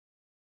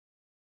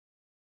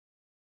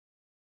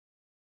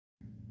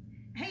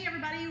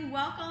everybody,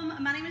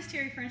 welcome. My name is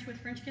Terry French with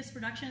French Kiss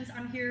Productions.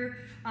 I'm here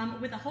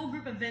with a whole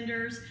group of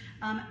vendors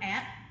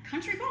at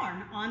Country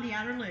Barn on the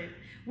Outer Loop.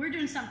 We're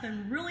doing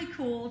something really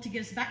cool to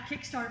get us back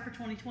kickstarted for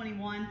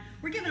 2021.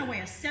 We're giving away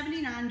a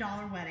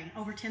 $79 wedding.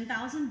 Over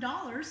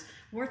 $10,000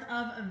 worth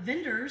of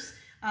vendors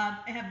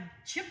have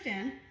chipped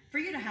in for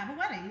you to have a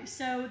wedding.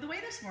 So the way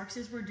this works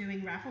is we're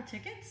doing raffle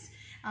tickets.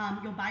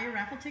 You'll buy your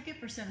raffle ticket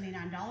for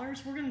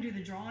 $79. We're going to do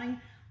the drawing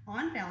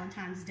on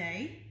Valentine's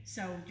Day,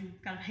 so you've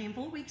got a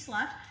handful of weeks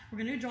left. We're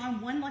going to do a drawing.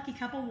 One lucky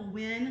couple will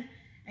win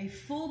a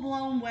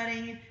full-blown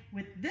wedding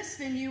with this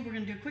venue. We're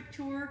going to do a quick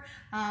tour.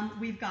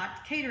 We've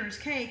got caterers,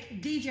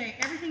 cake, DJ,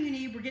 everything you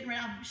need. We're getting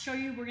ready to show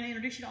you. We're going to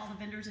introduce you to all the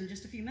vendors in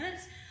just a few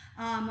minutes,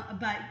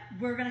 but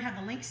we're going to have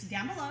the links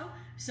down below.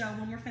 So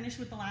when we're finished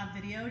with the live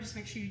video, just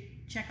make sure you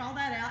check all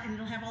that out, and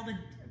it'll have all the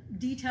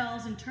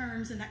details and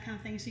terms and that kind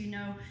of thing, so you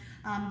know.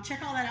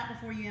 Check all that out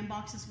before you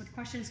inbox us with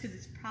questions, because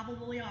it's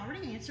probably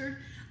already answered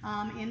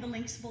in the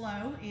links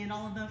below and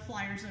all of the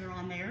flyers that are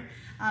on there.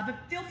 But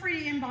feel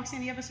free to inbox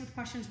any of us with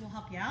questions. We'll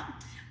help you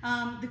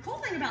out. The cool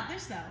thing about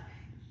this, though,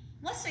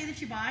 let's say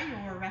that you buy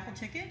your raffle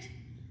ticket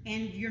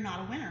and you're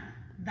not a winner.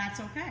 That's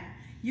okay.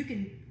 You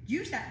can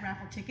use that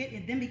raffle ticket.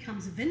 It then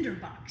becomes vendor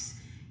bucks.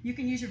 You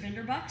can use your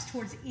vendor bucks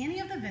towards any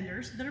of the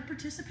vendors that are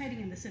participating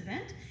in this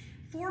event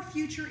for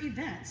future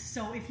events.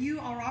 So if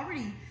you are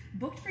already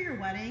booked for your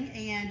wedding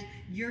and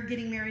you're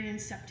getting married in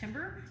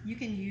September, you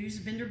can use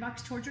vendor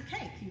bucks towards your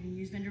cake. You can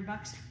use vendor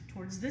bucks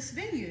towards this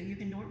venue. You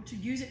can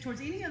use it towards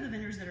any of the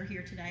vendors that are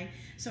here today.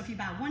 So if you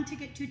buy 1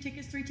 ticket, 2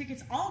 tickets, 3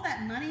 tickets, all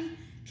that money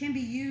can be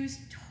used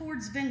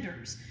towards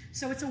vendors.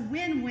 So it's a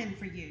win-win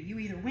for you. You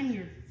either win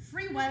your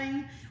free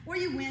wedding or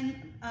you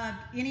win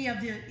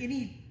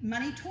any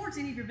money towards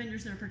any of your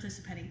vendors that are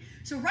participating.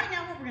 So right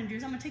now what we're going to do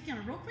is I'm going to take you on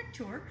a real quick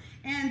tour,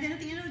 and then at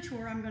the end of the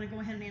tour I'm going to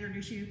go ahead and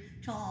introduce you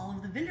to all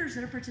of the vendors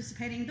that are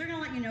participating. They're going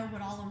to let you know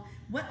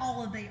what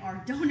all of they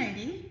are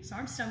donating. So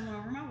I'm stumbling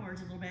over my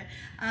words a little bit.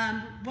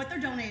 What they're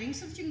donating,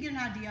 so that you can get an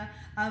idea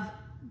of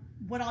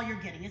what all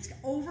you're getting. It's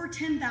over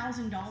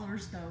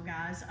 $10,000 though,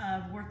 guys,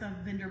 worth of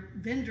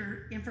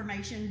vendor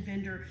information,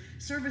 vendor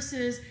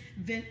services,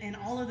 and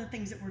all of the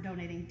things that we're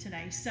donating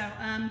today. So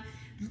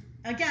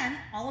again,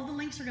 all of the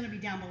links are going to be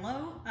down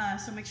below,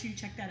 so make sure you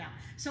check that out.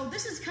 So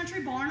this is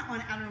Country Barn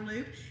on Outer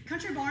Loop.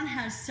 Country Barn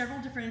has several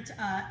different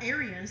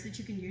areas that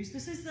you can use.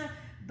 This is the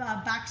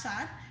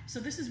backside. So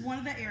this is one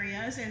of the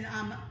areas, and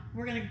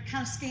we're going to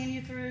kind of scan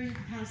you through. You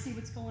can kind of see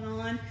what's going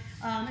on.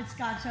 It's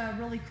got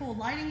really cool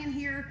lighting in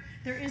here.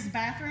 There is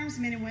bathrooms,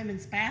 men and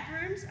women's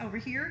bathrooms over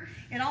here.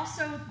 And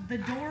also the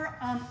door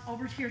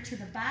over here to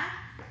the back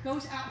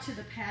goes out to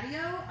the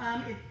patio.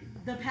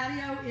 The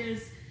patio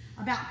is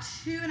about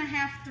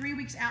 2.5, 3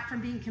 weeks out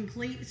from being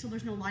complete, so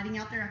there's no lighting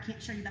out there. I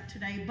can't show you that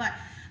today, but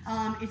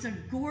it's a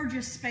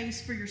gorgeous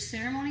space for your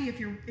ceremony.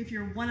 If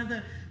you're one of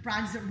the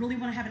brides that really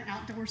want to have an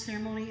outdoor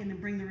ceremony and then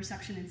bring the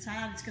reception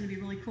inside, it's going to be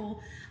really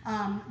cool.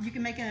 You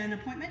can make an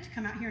appointment to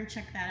come out here and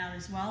check that out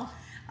as well.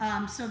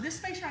 So this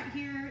space right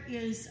here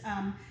is,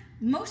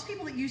 most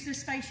people that use this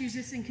space use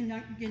this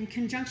in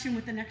conjunction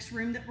with the next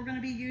room that we're going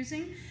to be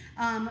using.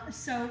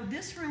 So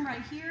this room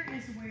right here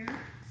is where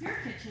your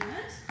kitchen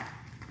is.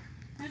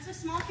 It's a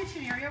small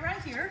kitchen area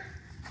right here.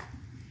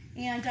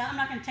 And I'm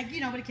not going to take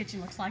you know what a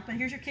kitchen looks like, but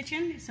here's your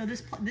kitchen. So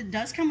this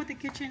does come with the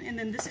kitchen, and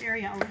then this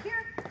area over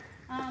here,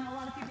 a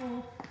lot of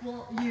people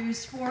will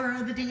use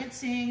for the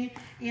dancing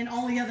and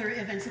all the other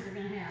events that they're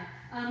going to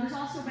have. There's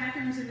also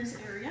bathrooms in this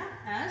area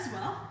as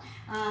well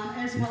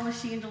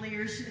as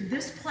chandeliers.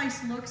 This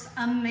place looks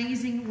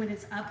amazing when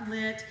it's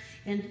uplit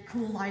and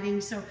cool lighting,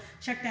 so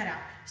check that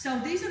out. So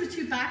these are the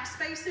 2 back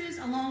spaces,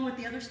 along with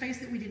the other space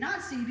that we did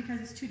not see because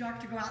it's too dark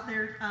to go out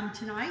there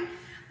tonight.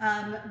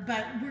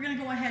 But we're going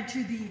to go ahead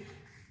to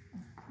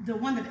the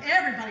one that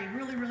everybody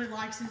really, really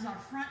likes. Is our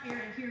front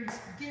area here.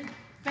 Just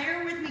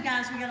bear with me,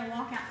 guys. We got to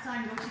walk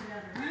outside and go to the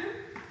other room.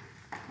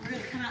 We're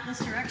going to come out this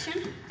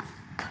direction.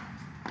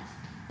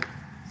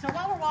 So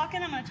while we're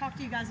walking, I'm going to talk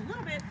to you guys a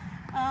little bit.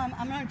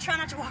 I'm going to try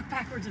not to walk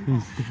backwards and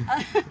fall.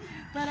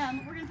 But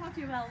we're going to talk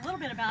to you a little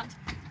bit about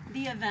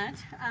the event.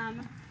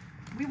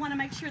 We want to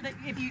make sure that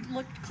if you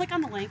click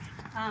on the link,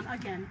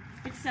 again,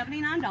 it's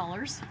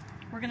 $79.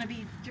 We're going to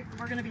be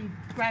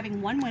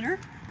grabbing 1 winner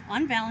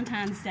on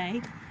Valentine's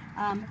Day.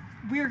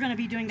 We're going to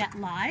be doing that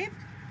live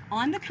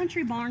on the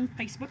Country Barn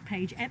Facebook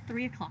page at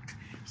 3 o'clock.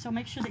 So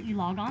make sure that you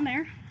log on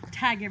there,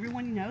 tag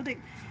everyone you know that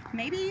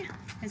maybe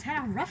has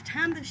had a rough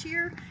time this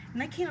year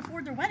and they can't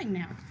afford their wedding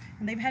now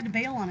and they've had to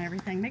bail on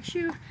everything. Make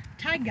sure you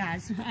tag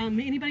guys.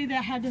 Anybody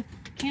that had to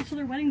cancel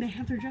their wedding, they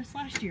have their dress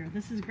last year.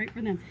 This is great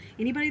for them.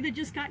 Anybody that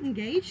just got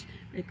engaged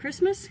at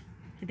Christmas,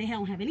 if they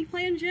don't have any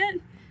plans yet,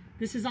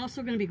 this is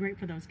also going to be great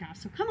for those guys.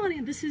 So come on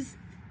in. This is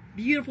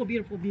beautiful,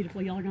 beautiful,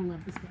 beautiful. Y'all are going to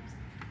love this place.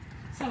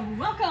 So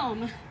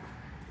welcome,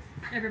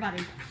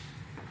 everybody.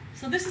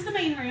 So this is the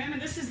main room,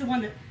 and this is the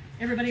one that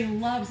everybody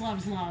loves,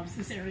 loves, loves,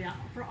 this area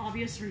for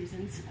obvious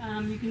reasons.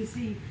 You can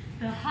see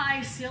the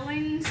high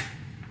ceilings.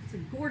 It's a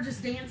gorgeous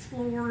dance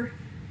floor.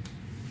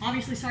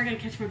 Obviously, sorry, I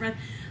gotta catch my breath.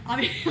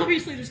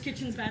 Obviously, there's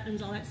kitchens,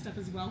 bathrooms, all that stuff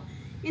as well.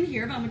 in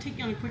here, but I'm gonna take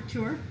you on a quick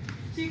tour.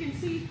 So you can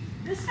see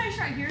this space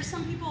right here.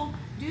 Some people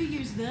do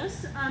use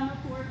this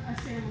for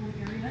a ceremony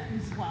area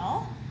as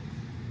well.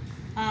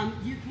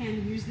 You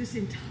can use this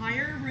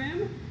entire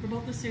room for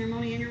both the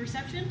ceremony and your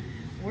reception,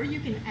 or you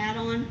can add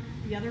on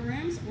the other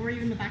rooms or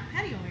even the back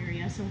patio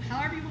area. So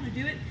however you want to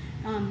do it,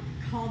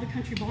 call the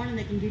Country Barn and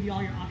they can give you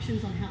all your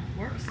options on how it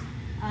works.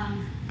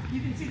 You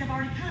can see they've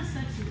already kind of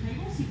set some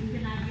tables so you can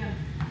get an idea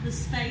of the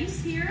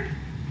space here.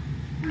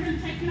 We're going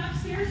to take you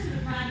upstairs to the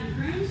bride and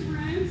groom's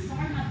room.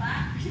 Sorry my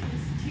back is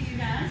to you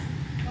guys,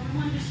 but we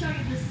wanted to show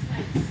you this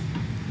space.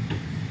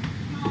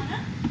 Come on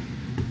up.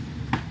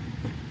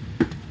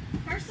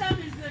 First up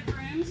is the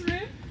groom's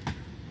room.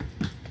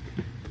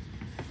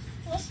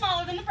 It's a little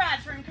smaller than the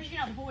bride's room because, you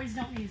know, the boys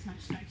don't need as much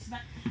space.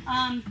 But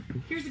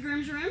here's the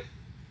groom's room.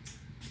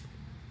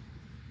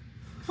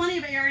 Plenty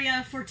of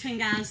area for 10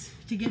 guys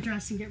to get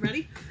dressed and get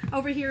ready.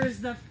 Over here is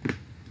the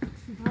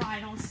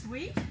bridal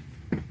suite.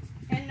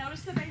 And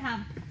notice that they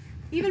have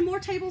even more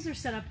tables are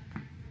set up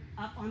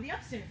on the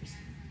upstairs.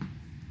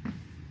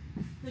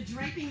 The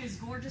draping is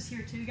gorgeous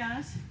here too,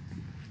 guys.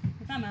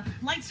 If I'm a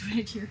light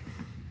switch here.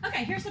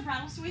 Okay, here's the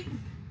bridal suite.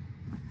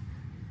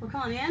 We're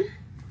calling in.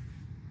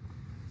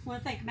 I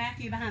want to thank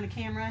Matthew behind the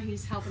camera.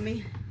 He's helping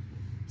me.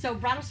 So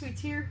bridal suite's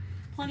here.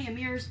 Plenty of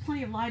mirrors,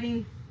 plenty of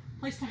lighting,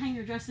 place to hang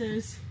your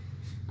dresses.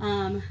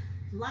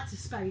 Lots of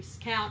space,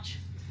 couch.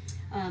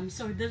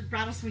 So the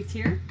bridal suite's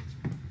here.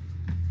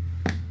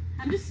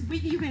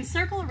 You can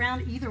circle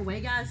around either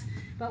way, guys,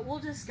 but we'll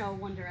just go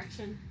one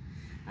direction.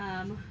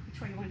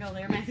 Which way you want to go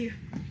there, Matthew?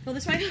 Go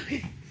this way?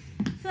 Okay.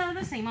 So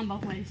the same on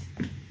both ways.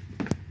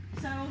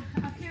 So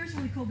up here is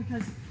really cool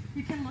because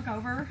you can look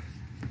over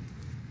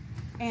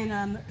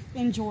and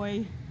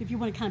enjoy, if you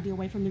want to kind of be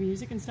away from the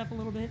music and stuff a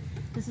little bit.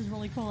 This is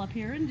really cool up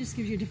here and just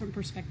gives you a different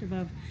perspective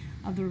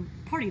of the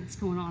party that's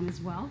going on as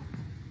well.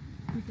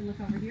 You can look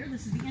over here.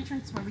 This is the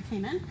entrance where we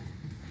came in.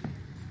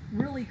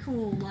 Really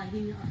cool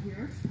lighting up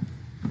here.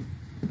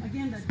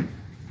 Again,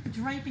 the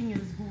draping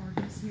is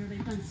gorgeous here.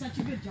 They've done such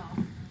a good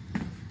job.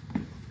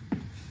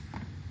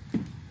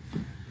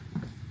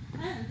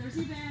 And there's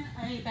even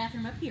a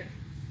bathroom up here.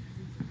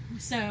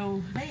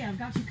 So they have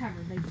got you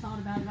covered. They've thought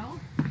about it all.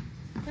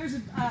 There's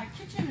a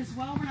kitchen as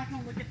well. We're not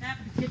going to look at that,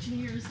 but the kitchen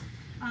here is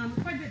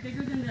quite a bit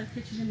bigger than the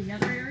kitchen in the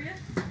other area.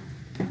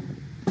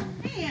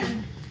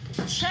 And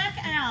check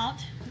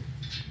out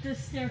this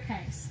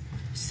staircase.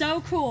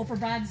 So cool for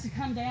brides to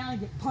come down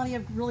and get plenty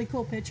of really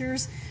cool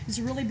pictures. It's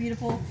really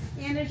beautiful.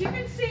 And as you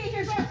can see,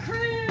 here's our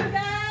crew,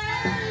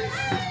 guys.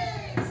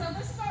 So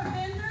this is our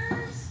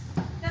vendors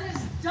that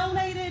has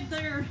donated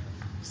their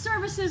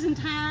services and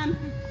time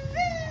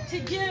to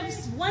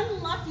give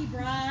one lucky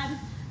bride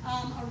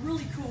a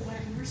really cool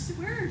wedding.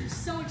 We're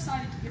just so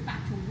excited to get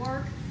back to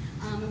work,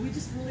 and we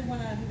just really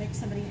want to make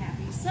somebody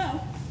happy.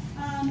 So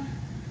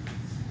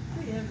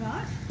we have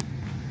got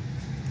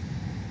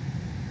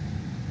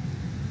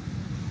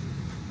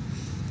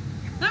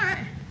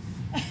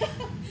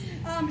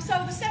so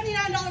the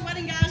 $79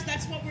 wedding, guys,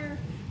 that's what we're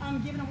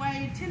giving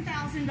away.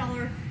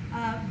 $10,000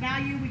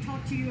 value. We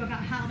talked to you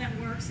about how that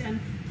works, and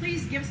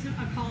please give us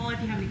a call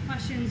if you have any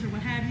questions or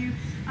what have you.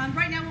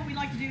 Right now what we'd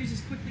like to do is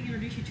just quickly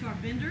introduce you to our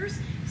vendors,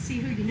 see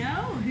who you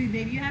know, who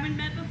maybe you haven't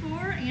met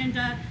before, and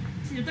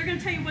they're going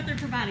to tell you what they're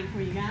providing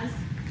for you guys.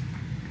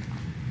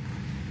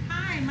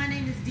 Hi, my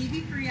name is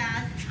Devi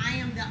Friaz. I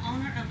am the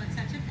owner of A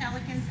Touch of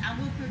Elegance. I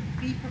will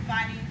be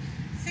providing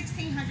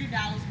 $1,600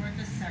 worth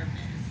of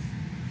service.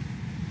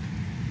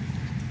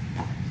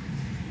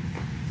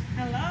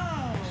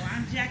 Hello,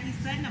 I'm Jackie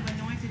Sutton of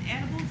Anointed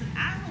Edibles, and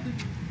I will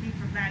be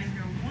providing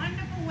your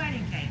wonderful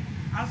wedding cake.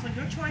 Also,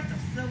 your choice of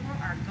silver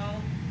or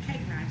gold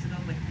cake knives to go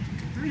with it.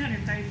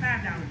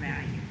 $335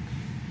 value.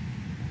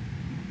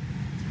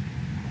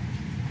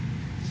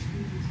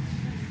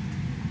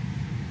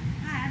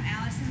 Hi, I'm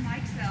Allison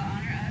Mikesell,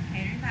 owner of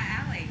Catering by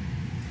Alley.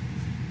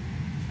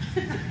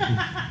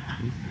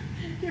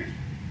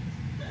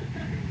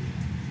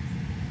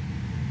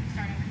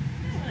 Start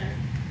over.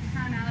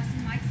 Hi, I'm Allison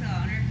Mikesell,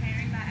 owner of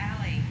Catering by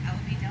Alley. I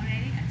will be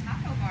donating a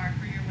taco bar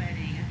for your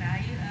wedding, a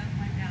value of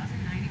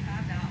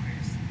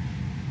 $1,095.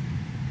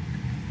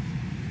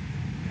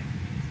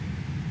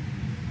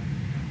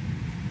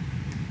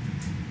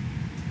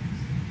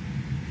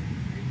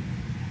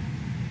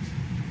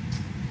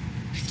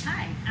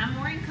 Hi, I'm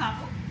Maureen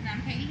Koppel, And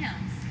I'm Katie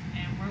Helms.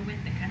 and we're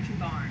with the Country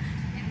Barn.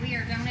 And we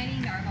are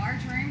donating our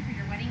large room for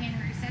your wedding and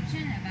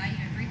reception, a value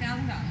of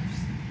 $3,000.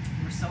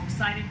 We're so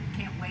excited,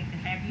 can't wait to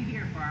have you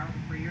here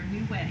for your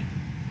new wedding.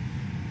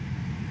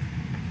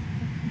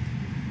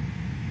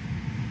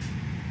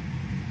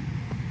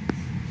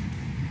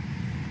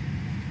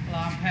 Hello,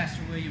 I'm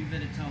Pastor William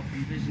Vitito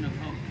from Vision of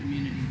Hope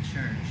Community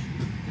Church.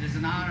 It is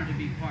an honor to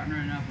be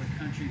partnering up with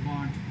Country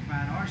Barn to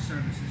provide our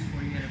services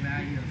for you at a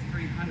value of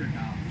 $300.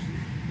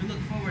 We look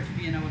forward to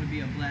being able to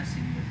be a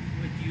blessing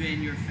with you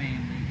and your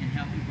family and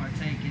help you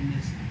partake in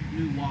this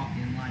new walk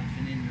in life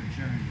and in your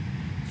journey.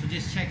 So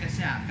just check us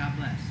out. God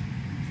bless.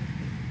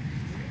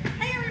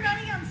 Hey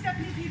everybody, I'm Stephanie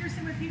Stephanie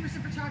Peterson with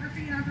Peterson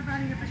Photography, and I'm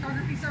providing your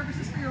photography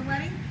services for your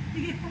wedding.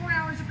 You get 4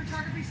 hours of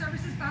photography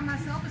services by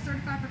myself, a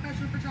certified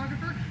professional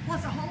photographer,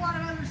 plus a whole lot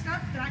of other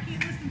stuff that I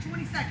can't list in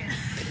 20 seconds.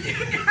 You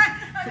got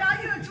a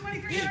value of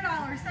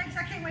 $2,300. Thanks,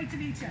 I can't wait to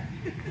meet you.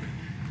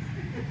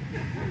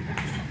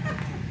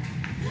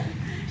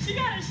 She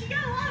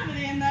got a lot of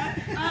it in though.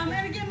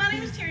 And again, my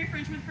name is Terry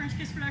French with French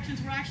Kiss Productions.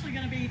 We're actually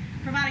going to be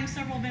providing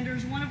several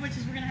vendors, one of which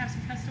is we're going to have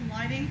some custom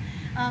lighting,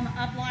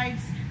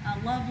 uplights,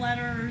 love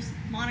letters,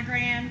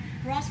 monogram.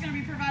 We're also going to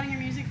be providing your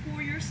music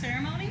for your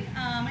ceremony,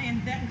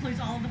 and that includes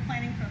all of the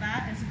planning for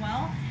that as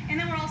well. And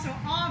then we're also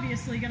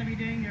obviously going to be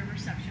doing your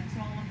reception,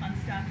 so all the fun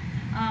stuff,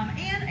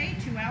 and a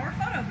 2-hour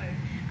photo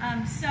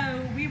booth. So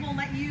we will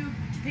let you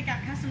pick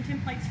out custom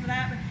templates for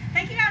that. But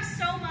thank you guys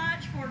so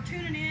much for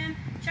tuning in,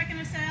 checking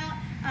us out.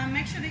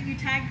 Make sure that you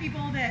tag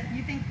people that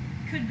you think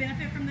could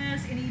benefit from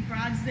this. Any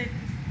brides that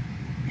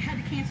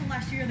had to cancel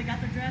last year, that got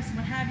their dress,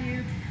 what have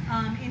you.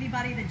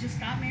 Anybody that just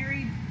got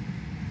married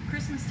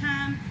Christmas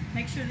time,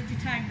 make sure that you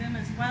tag them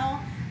as well.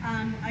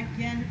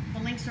 Again, the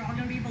links are all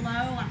going to be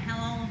below on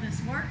how all of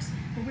this works.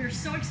 But we're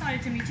so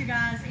excited to meet you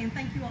guys, and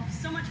thank you all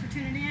so much for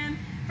tuning in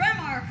from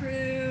our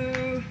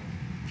crew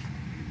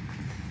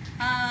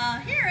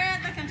here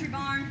at the Country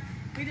Barn.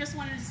 We just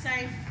wanted to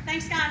say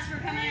thanks, guys, for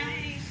coming out.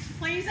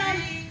 Please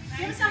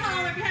give us a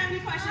holler if you have any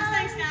questions.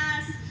 Thanks,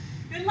 guys.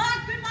 Good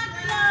luck, good luck,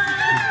 good luck.